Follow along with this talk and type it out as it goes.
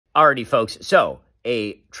Alrighty, folks. So,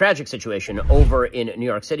 a tragic situation over in New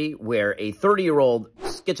York City where a 30-year-old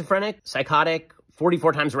schizophrenic, psychotic,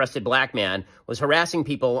 44 times arrested black man was harassing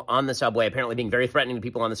people on the subway, apparently being very threatening to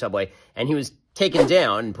people on the subway, and he was taken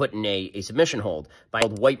down and put in a submission hold by a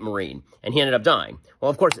white Marine, and he ended up dying. Well,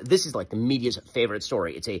 of course, this is like the media's favorite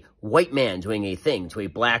story. It's a white man doing a thing to a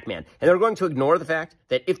black man, and they're going to ignore the fact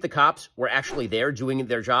that if the cops were actually there doing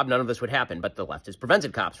their job, none of this would happen, but the left has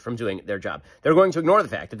prevented cops from doing their job. They're going to ignore the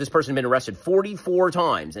fact that this person had been arrested 44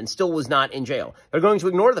 times and still was not in jail. They're going to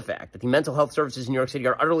ignore the fact that the mental health services in New York City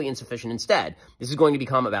are utterly insufficient. Instead, this is going to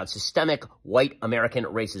become about systemic white American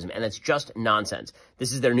racism, and it's just nonsense.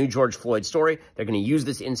 This is their new George Floyd story. They're going to use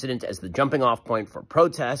this incident as the jumping off point for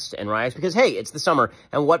protests and riots because, hey, it's the summer,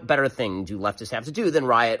 and what better thing do leftists have to do than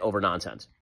riot over nonsense?